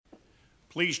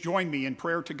Please join me in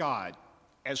prayer to God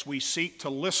as we seek to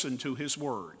listen to his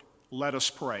word. Let us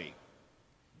pray.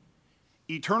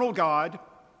 Eternal God,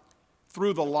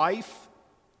 through the life,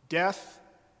 death,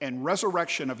 and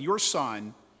resurrection of your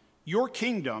Son, your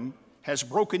kingdom has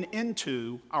broken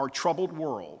into our troubled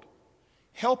world.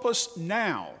 Help us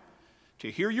now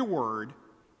to hear your word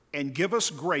and give us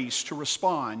grace to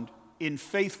respond in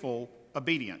faithful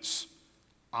obedience.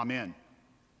 Amen.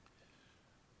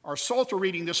 Our Psalter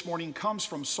reading this morning comes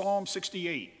from Psalm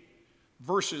 68,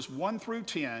 verses 1 through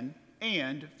 10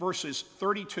 and verses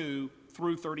 32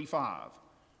 through 35.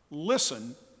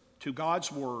 Listen to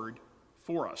God's word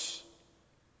for us.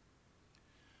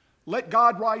 Let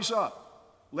God rise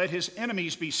up. Let his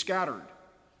enemies be scattered.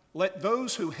 Let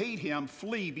those who hate him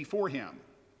flee before him.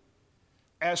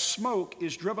 As smoke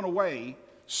is driven away,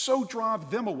 so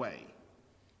drive them away.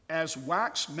 As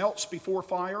wax melts before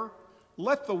fire,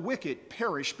 let the wicked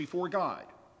perish before God.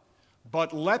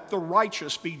 But let the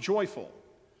righteous be joyful.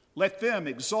 Let them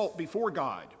exult before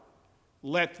God.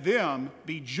 Let them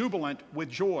be jubilant with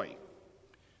joy.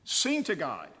 Sing to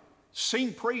God.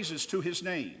 Sing praises to his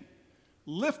name.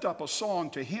 Lift up a song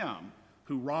to him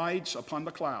who rides upon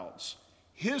the clouds.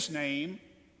 His name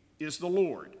is the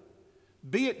Lord.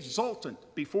 Be exultant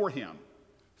before him.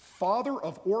 Father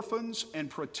of orphans and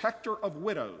protector of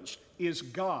widows is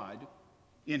God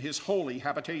in his holy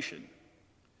habitation.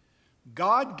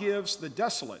 God gives the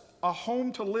desolate a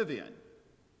home to live in.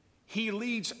 He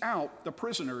leads out the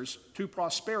prisoners to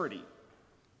prosperity,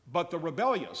 but the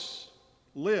rebellious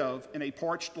live in a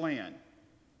parched land.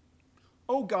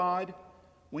 O God,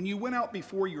 when you went out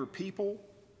before your people,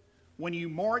 when you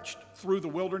marched through the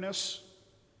wilderness,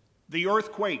 the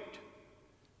earth quaked,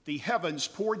 the heavens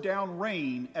poured down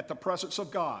rain at the presence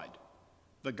of God,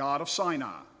 the God of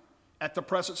Sinai, at the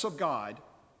presence of God,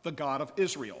 the God of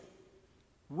Israel.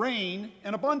 Rain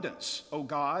in abundance, O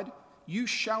God, you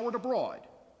showered abroad.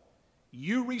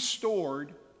 You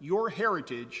restored your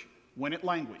heritage when it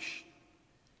languished.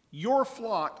 Your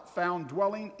flock found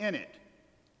dwelling in it.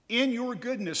 In your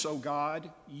goodness, O God,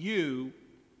 you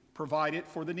provided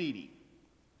for the needy.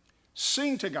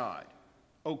 Sing to God,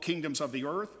 O kingdoms of the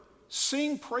earth.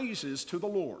 Sing praises to the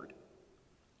Lord.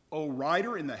 O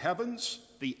rider in the heavens,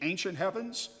 the ancient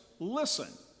heavens, listen.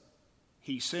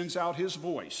 He sends out his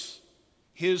voice,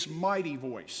 his mighty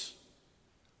voice.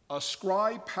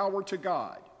 Ascribe power to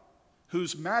God,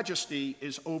 whose majesty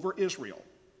is over Israel,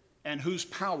 and whose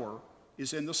power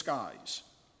is in the skies.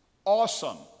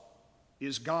 Awesome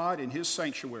is God in his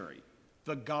sanctuary,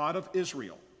 the God of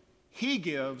Israel. He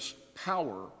gives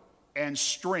power and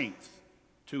strength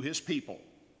to his people.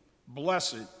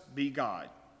 Blessed be God.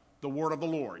 The word of the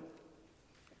Lord.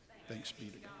 Thanks be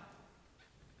to God.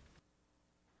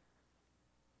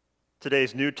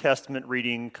 Today's New Testament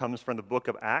reading comes from the book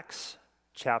of Acts,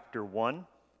 chapter 1,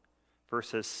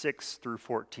 verses 6 through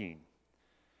 14.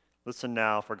 Listen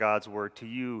now for God's word to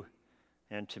you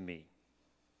and to me.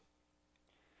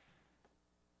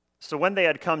 So when they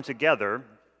had come together,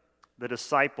 the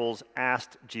disciples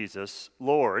asked Jesus,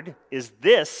 "Lord, is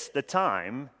this the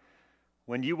time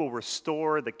when you will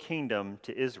restore the kingdom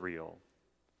to Israel?"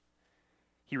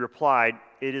 He replied,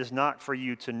 "It is not for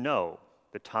you to know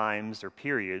the times or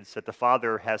periods that the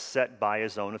Father has set by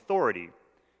his own authority.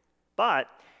 But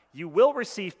you will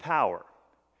receive power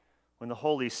when the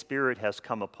Holy Spirit has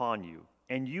come upon you,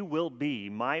 and you will be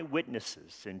my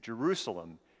witnesses in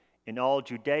Jerusalem, in all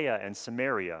Judea and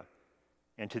Samaria,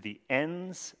 and to the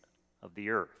ends of the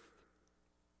earth."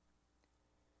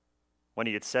 When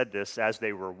he had said this, as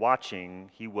they were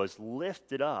watching, he was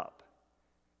lifted up,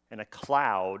 and a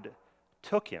cloud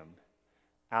took him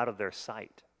out of their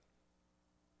sight.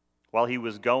 While he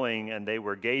was going and they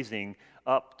were gazing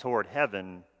up toward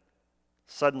heaven,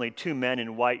 suddenly 2 men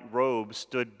in white robes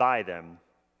stood by them.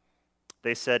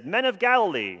 They said, "Men of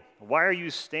Galilee, why are you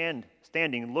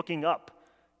standing looking up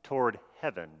toward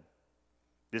heaven?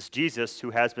 This Jesus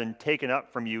who has been taken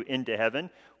up from you into heaven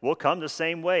will come the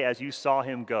same way as you saw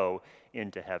him go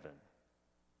into heaven."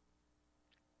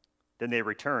 Then they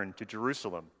returned to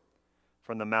Jerusalem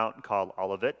from the mount called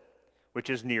Olivet, which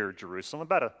is near Jerusalem,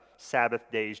 about a Sabbath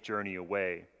day's journey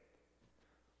away.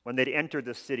 When they'd entered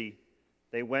the city,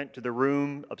 they went to the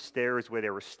room upstairs where they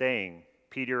were staying.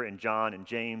 Peter and John and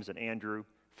James and Andrew,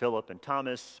 Philip and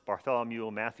Thomas,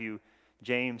 Bartholomew, Matthew,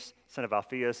 James, son of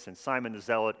Alphaeus, and Simon the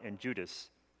Zealot, and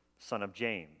Judas, son of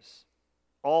James.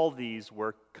 All these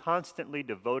were constantly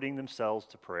devoting themselves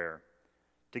to prayer,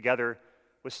 together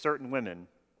with certain women,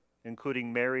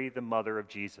 including Mary, the mother of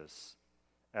Jesus,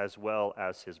 as well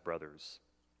as his brothers.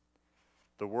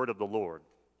 The word of the Lord.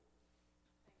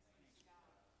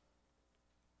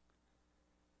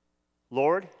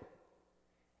 Lord,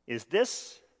 is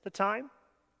this the time?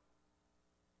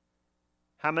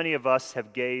 How many of us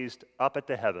have gazed up at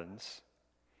the heavens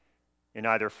in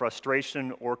either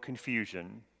frustration or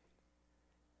confusion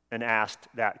and asked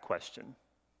that question?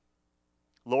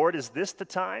 Lord, is this the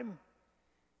time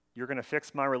you're going to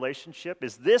fix my relationship?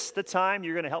 Is this the time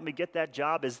you're going to help me get that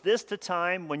job? Is this the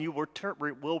time when you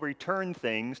will return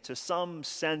things to some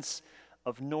sense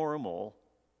of normal?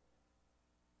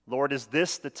 Lord, is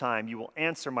this the time you will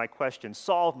answer my question,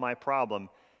 solve my problem,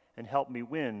 and help me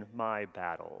win my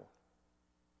battle?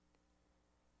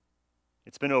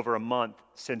 It's been over a month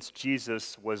since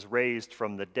Jesus was raised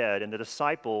from the dead, and the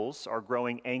disciples are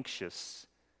growing anxious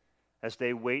as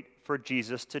they wait for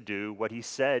Jesus to do what he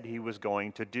said he was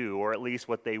going to do, or at least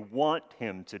what they want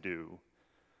him to do: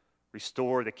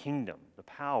 restore the kingdom, the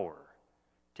power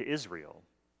to Israel.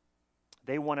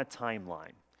 They want a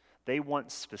timeline. They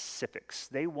want specifics.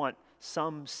 They want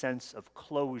some sense of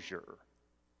closure.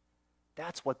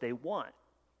 That's what they want.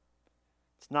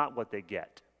 It's not what they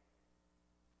get.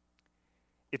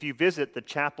 If you visit the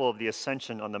Chapel of the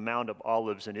Ascension on the Mount of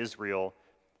Olives in Israel,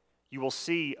 you will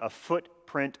see a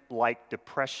footprint-like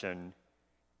depression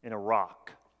in a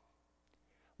rock.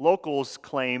 Locals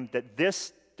claim that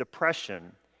this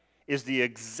depression is the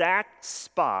exact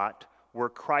spot where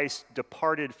Christ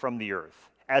departed from the earth,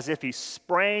 as if he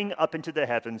sprang up into the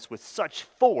heavens with such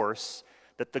force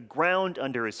that the ground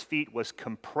under his feet was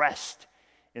compressed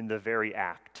in the very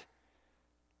act.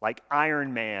 Like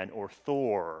Iron Man or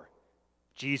Thor,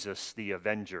 Jesus the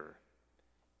Avenger.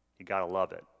 You gotta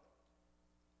love it.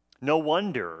 No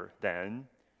wonder, then,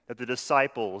 that the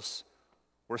disciples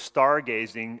were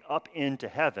stargazing up into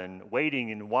heaven, waiting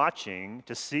and watching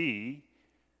to see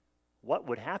what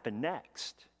would happen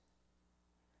next.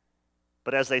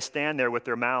 But as they stand there with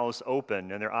their mouths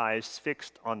open and their eyes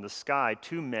fixed on the sky,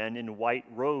 two men in white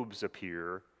robes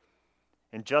appear.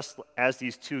 And just as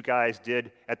these two guys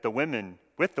did with the women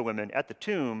at the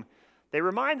tomb, they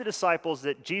remind the disciples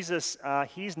that Jesus,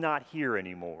 he's not here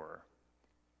anymore.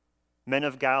 Men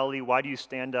of Galilee, why do you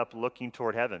stand up looking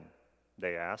toward heaven?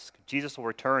 They ask. Jesus will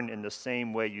return in the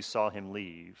same way you saw him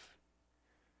leave.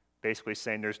 Basically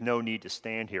saying there's no need to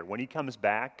stand here. When he comes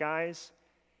back, guys,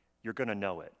 you're going to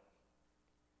know it.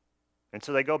 And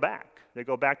so they go back. They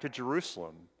go back to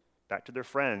Jerusalem, back to their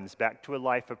friends, back to a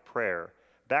life of prayer,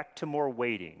 back to more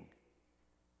waiting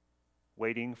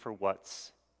for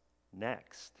what's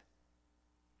next.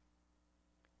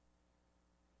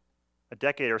 A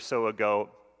decade or so ago,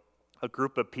 a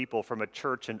group of people from a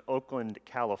church in Oakland,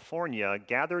 California,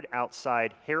 gathered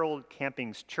outside Harold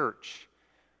Camping's church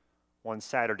one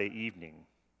Saturday evening,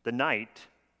 the night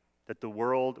that the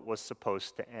world was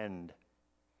supposed to end.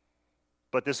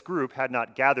 But this group had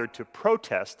not gathered to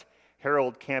protest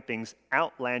Harold Camping's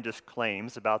outlandish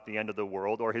claims about the end of the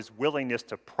world or his willingness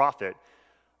to profit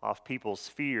off people's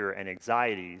fear and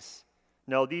anxieties.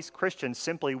 No, these Christians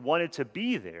simply wanted to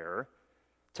be there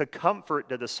to comfort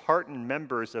the disheartened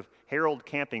members of Harold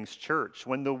Camping's church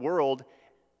when the world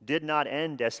did not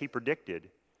end as he predicted,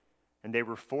 and they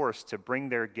were forced to bring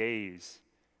their gaze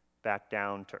back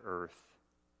down to earth.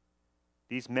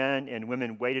 These men and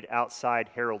women waited outside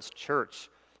Harold's church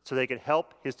so they could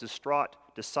help his distraught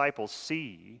disciples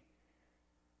see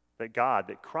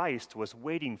that Christ was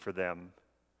waiting for them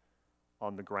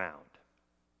on the ground.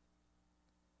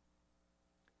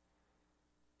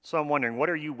 So I'm wondering, what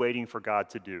are you waiting for God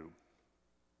to do?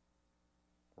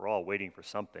 We're all waiting for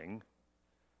something,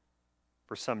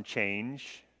 for some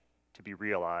change to be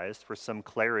realized, for some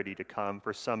clarity to come,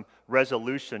 for some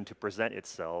resolution to present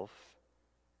itself.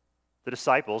 The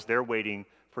disciples, they're waiting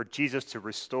for Jesus to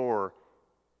restore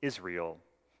Israel.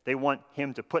 They want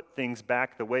him to put things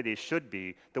back the way they should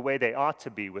be, the way they ought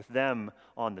to be, with them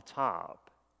on the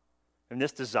top. And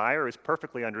this desire is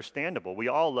perfectly understandable. We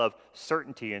all love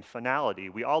certainty and finality.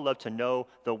 We all love to know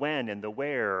the when and the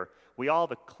where. We all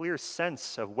have a clear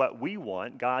sense of what we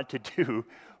want God to do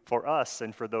for us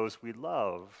and for those we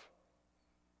love.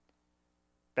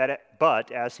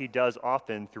 But as he does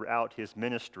often throughout his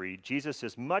ministry, Jesus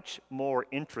is much more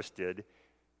interested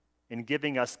in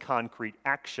giving us concrete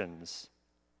actions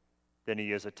than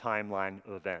he is a timeline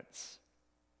of events.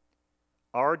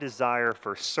 Our desire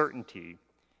for certainty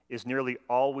is nearly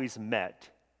always met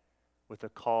with a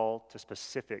call to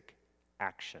specific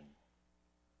action.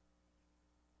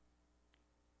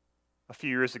 A few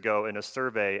years ago, in a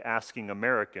survey asking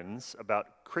Americans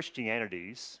about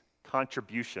Christianity's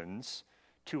contributions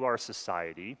to our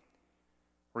society,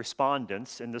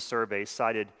 respondents in the survey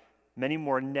cited many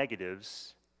more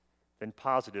negatives than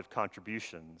positive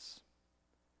contributions.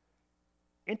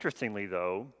 Interestingly,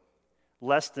 though,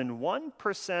 less than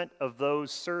 1% of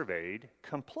those surveyed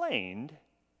complained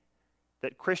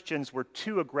that Christians were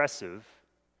too aggressive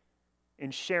in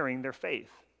sharing their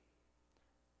faith.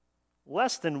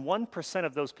 Less than 1%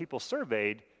 of those people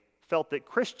surveyed felt that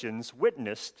Christians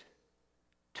witnessed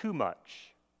too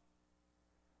much.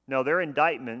 Now, their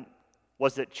indictment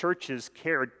was that churches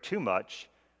cared too much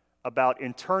about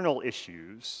internal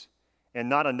issues and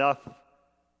not enough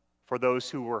for those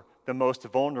who were the most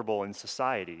vulnerable in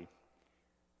society.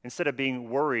 Instead of being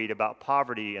worried about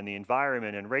poverty and the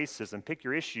environment and racism, pick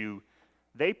your issue,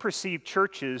 they perceived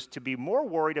churches to be more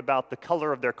worried about the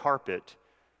color of their carpet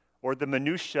or the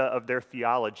minutia of their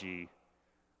theology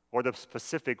or the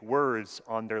specific words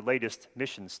on their latest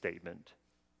mission statement.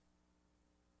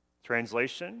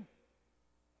 Translation: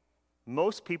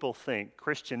 most people think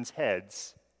Christians'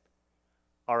 heads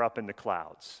are up in the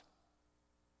clouds.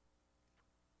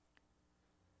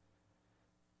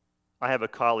 I have a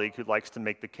colleague who likes to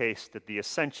make the case that the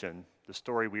ascension, the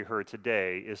story we heard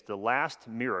today, is the last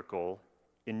miracle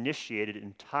initiated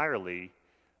entirely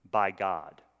by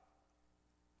God.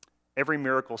 Every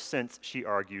miracle since, she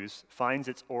argues, finds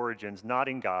its origins not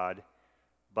in God,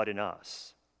 but in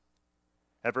us.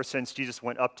 Ever since Jesus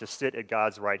went up to sit at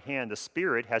God's right hand, the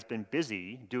Spirit has been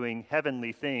busy doing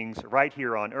heavenly things right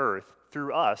here on earth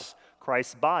through us,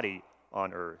 Christ's body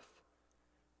on earth.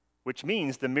 Which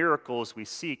means the miracles we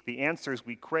seek, the answers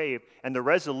we crave, and the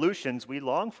resolutions we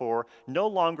long for no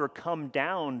longer come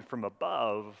down from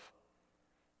above.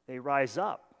 They rise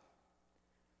up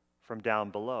from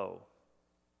down below.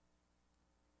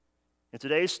 In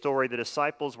today's story, the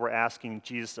disciples were asking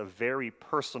Jesus a very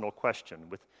personal question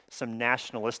with some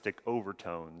nationalistic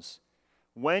overtones.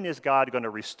 When is God going to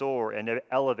restore and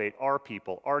elevate our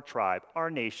people, our tribe,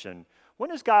 our nation? When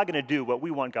is God going to do what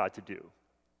we want God to do?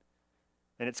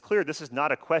 And it's clear this is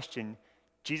not a question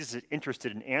Jesus is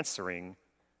interested in answering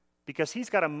because he's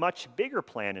got a much bigger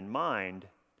plan in mind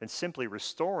than simply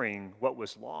restoring what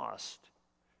was lost.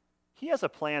 He has a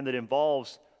plan that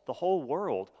involves the whole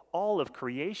world, all of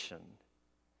creation.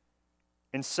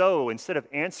 And so, instead of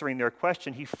answering their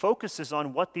question, he focuses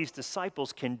on what these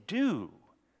disciples can do,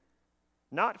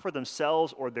 not for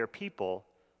themselves or their people,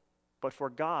 but for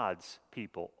God's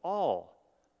people, all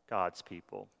God's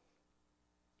people.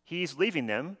 He's leaving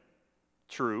them,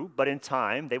 true, but in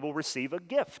time they will receive a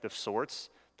gift of sorts,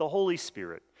 the Holy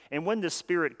Spirit. And when the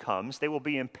Spirit comes, they will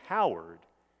be empowered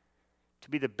to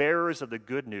be the bearers of the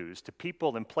good news to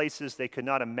people and places they could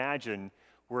not imagine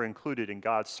were included in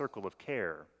God's circle of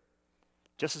care.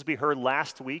 Just as we heard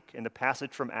last week in the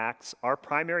passage from Acts, our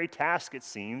primary task, it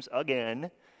seems, again,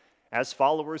 as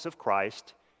followers of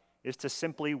Christ, is to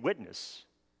simply witness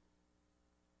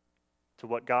to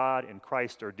what God and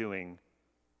Christ are doing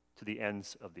to the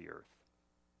ends of the earth.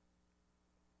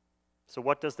 So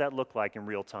what does that look like in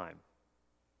real time?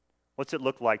 What's it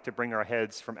look like to bring our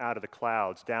heads from out of the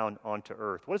clouds down onto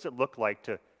earth? What does it look like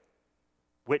to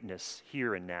witness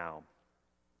here and now?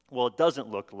 Well, it doesn't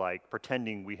look like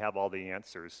pretending we have all the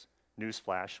answers.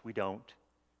 Newsflash, we don't.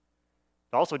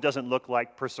 It also doesn't look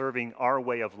like preserving our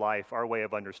way of life, our way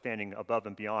of understanding above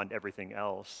and beyond everything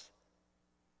else.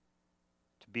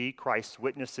 To be Christ's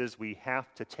witnesses, we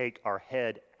have to take our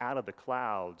head out of the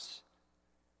clouds,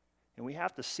 and we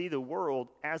have to see the world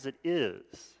as it is,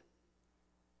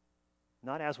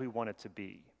 not as we want it to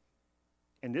be.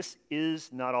 And this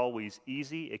is not always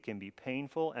easy. It can be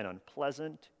painful and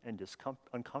unpleasant and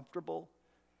uncomfortable.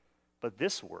 But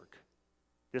this work,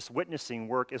 this witnessing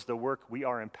work, is the work we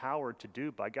are empowered to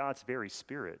do by God's very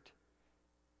Spirit.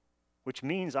 Which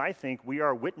means, I think, we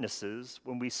are witnesses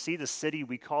when we see the city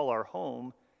we call our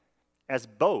home as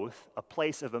both a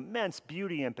place of immense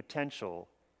beauty and potential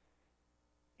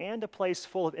and a place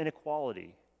full of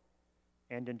inequality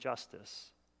and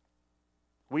injustice.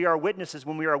 We are witnesses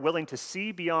when we are willing to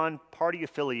see beyond party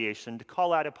affiliation, to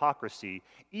call out hypocrisy,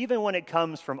 even when it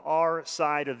comes from our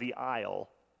side of the aisle.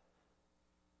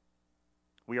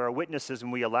 We are witnesses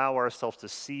when we allow ourselves to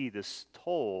see the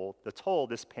toll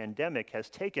this pandemic has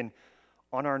taken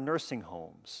on our nursing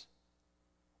homes,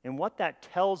 and what that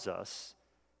tells us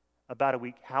about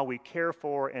how we care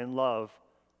for and love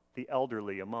the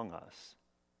elderly among us.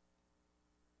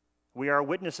 We are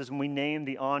witnesses when we name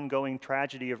the ongoing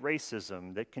tragedy of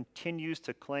racism that continues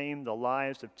to claim the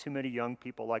lives of too many young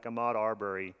people like Ahmaud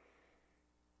Arbery,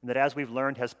 and that, as we've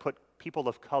learned, has put people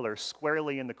of color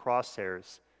squarely in the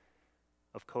crosshairs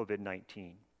of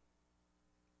COVID-19.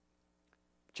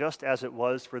 Just as it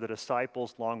was for the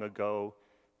disciples long ago,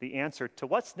 the answer to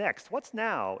what's next, what's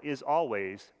now, is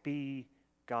always be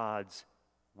God's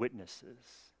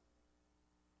witnesses.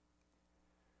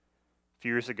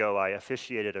 few years ago, I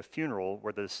officiated a funeral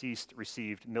where the deceased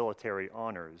received military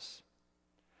honors.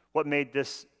 What made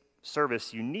this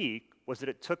service unique was that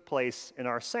it took place in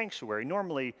our sanctuary.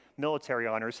 Normally, military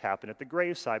honors happen at the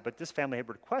graveside, but this family had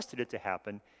requested it to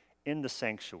happen in the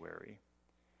sanctuary.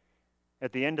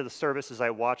 At the end of the service, as I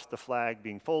watched the flag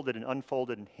being folded and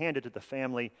unfolded and handed to the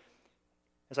family,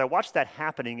 as I watched that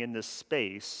happening in this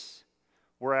space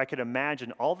where I could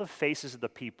imagine all the faces of the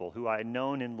people who I had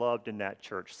known and loved in that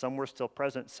church, some were still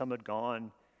present, some had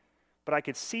gone, but I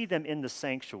could see them in the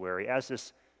sanctuary as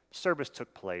this service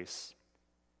took place.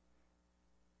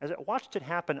 As I watched it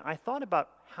happen, I thought about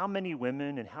how many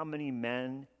women and how many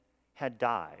men had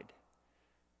died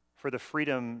for the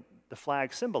freedom the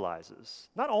flag symbolizes,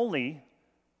 not only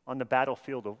on the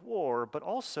battlefield of war, but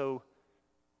also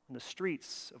in the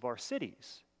streets of our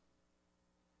cities.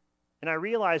 And I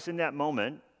realized in that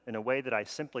moment, in a way that I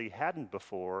simply hadn't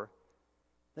before,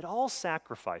 that all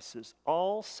sacrifices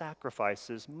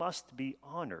must be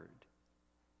honored.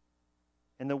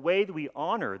 And the way that we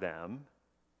honor them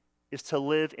is to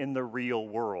live in the real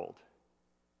world,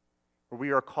 where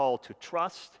we are called to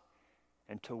trust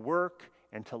and to work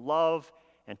and to love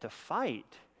and to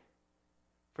fight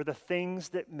for the things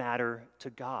that matter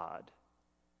to God,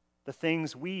 the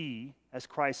things we, as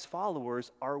Christ's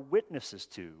followers, are witnesses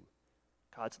to,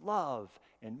 God's love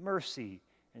and mercy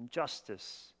and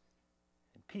justice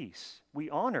and peace. We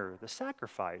honor the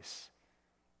sacrifice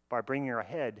by bringing our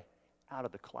head out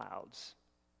of the clouds.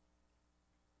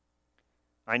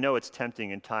 I know it's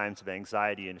tempting in times of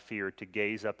anxiety and fear to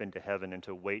gaze up into heaven and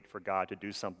to wait for God to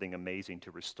do something amazing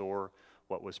to restore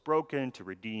what was broken, to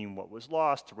redeem what was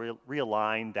lost, to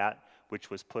realign that which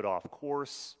was put off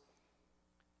course.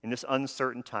 In this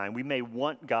uncertain time, we may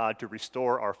want God to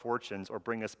restore our fortunes or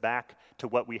bring us back to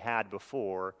what we had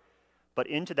before, but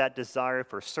into that desire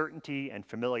for certainty and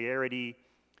familiarity,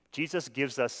 Jesus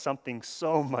gives us something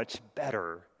so much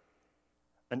better,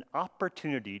 an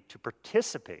opportunity to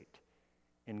participate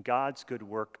in God's good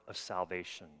work of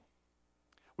salvation.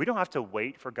 We don't have to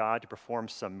wait for God to perform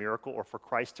some miracle or for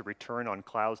Christ to return on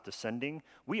clouds descending.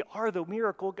 We are the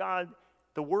miracle God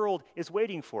the world is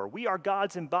waiting for. We are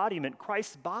God's embodiment,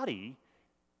 Christ's body,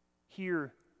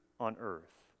 here on earth.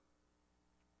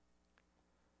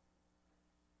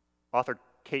 Author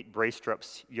Kate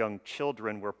Braystrup's young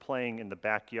children were playing in the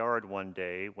backyard one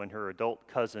day when her adult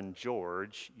cousin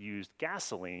George used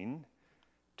gasoline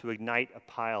to ignite a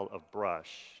pile of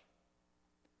brush.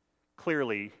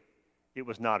 Clearly, it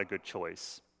was not a good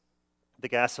choice. The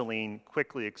gasoline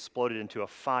quickly exploded into a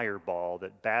fireball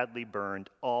that badly burned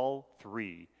all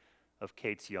three of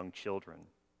Kate's young children.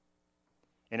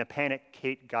 In a panic,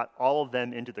 Kate got all of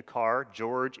them into the car,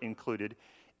 George included,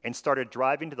 and started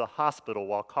driving to the hospital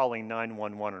while calling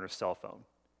 911 on her cell phone.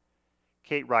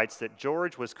 Kate writes that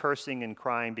George was cursing and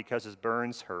crying because his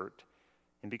burns hurt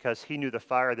and because he knew the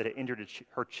fire that had injured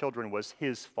her children was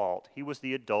his fault. He was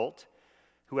the adult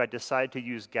who had decided to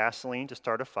use gasoline to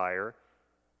start a fire,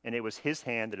 and it was his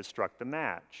hand that had struck the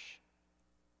match.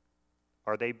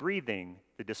 "Are they breathing?"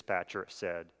 the dispatcher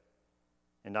said,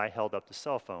 and I held up the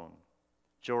cell phone.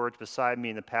 George, beside me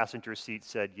in the passenger seat,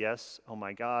 said, "Yes, oh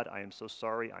my God, I am so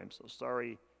sorry, I am so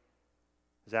sorry."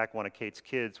 Zach, one of Kate's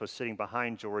kids, was sitting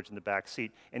behind George in the back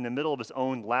seat. In the middle of his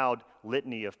own loud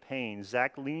litany of pain,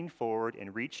 Zach leaned forward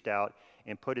and reached out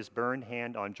and put his burned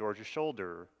hand on George's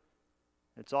shoulder.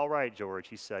 "It's all right, George,"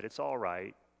 he said. "It's all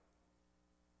right.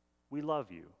 We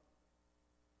love you."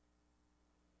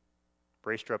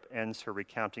 Braystrup ends her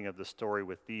recounting of the story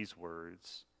with these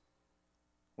words: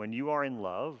 "When you are in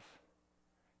love,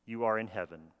 you are in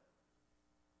heaven,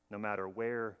 no matter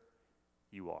where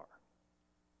you are."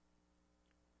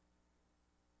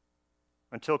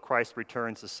 Until Christ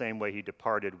returns the same way he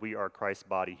departed, we are Christ's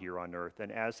body here on earth,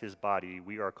 and as his body,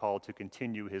 we are called to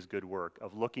continue his good work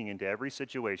of looking into every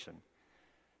situation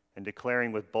and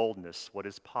declaring with boldness what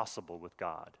is possible with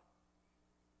God.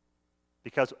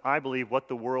 Because I believe what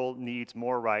the world needs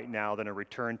more right now than a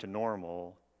return to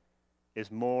normal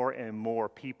is more and more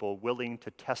people willing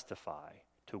to testify,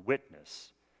 to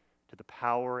witness to the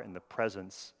power and the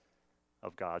presence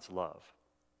of God's love.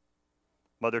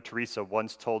 Mother Teresa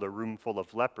once told a room full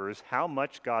of lepers how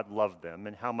much God loved them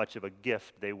and how much of a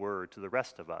gift they were to the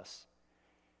rest of us.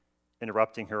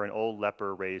 Interrupting her, an old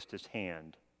leper raised his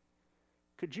hand.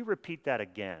 "Could you repeat that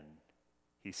again?"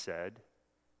 he said.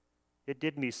 "It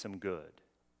did me some good.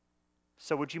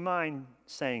 So would you mind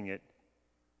saying it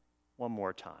one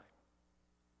more time?"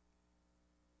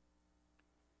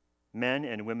 Men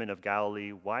and women of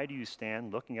Galilee, why do you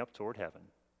stand looking up toward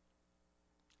heaven?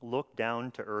 Look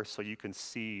down to earth so you can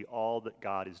see all that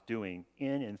God is doing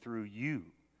in and through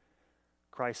you.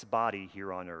 Christ's body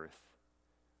here on earth.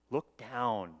 Look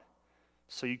down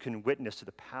so you can witness to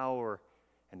the power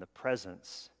and the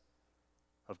presence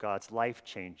of God's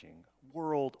life-changing,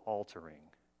 world-altering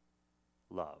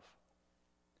love.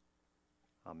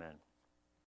 Amen.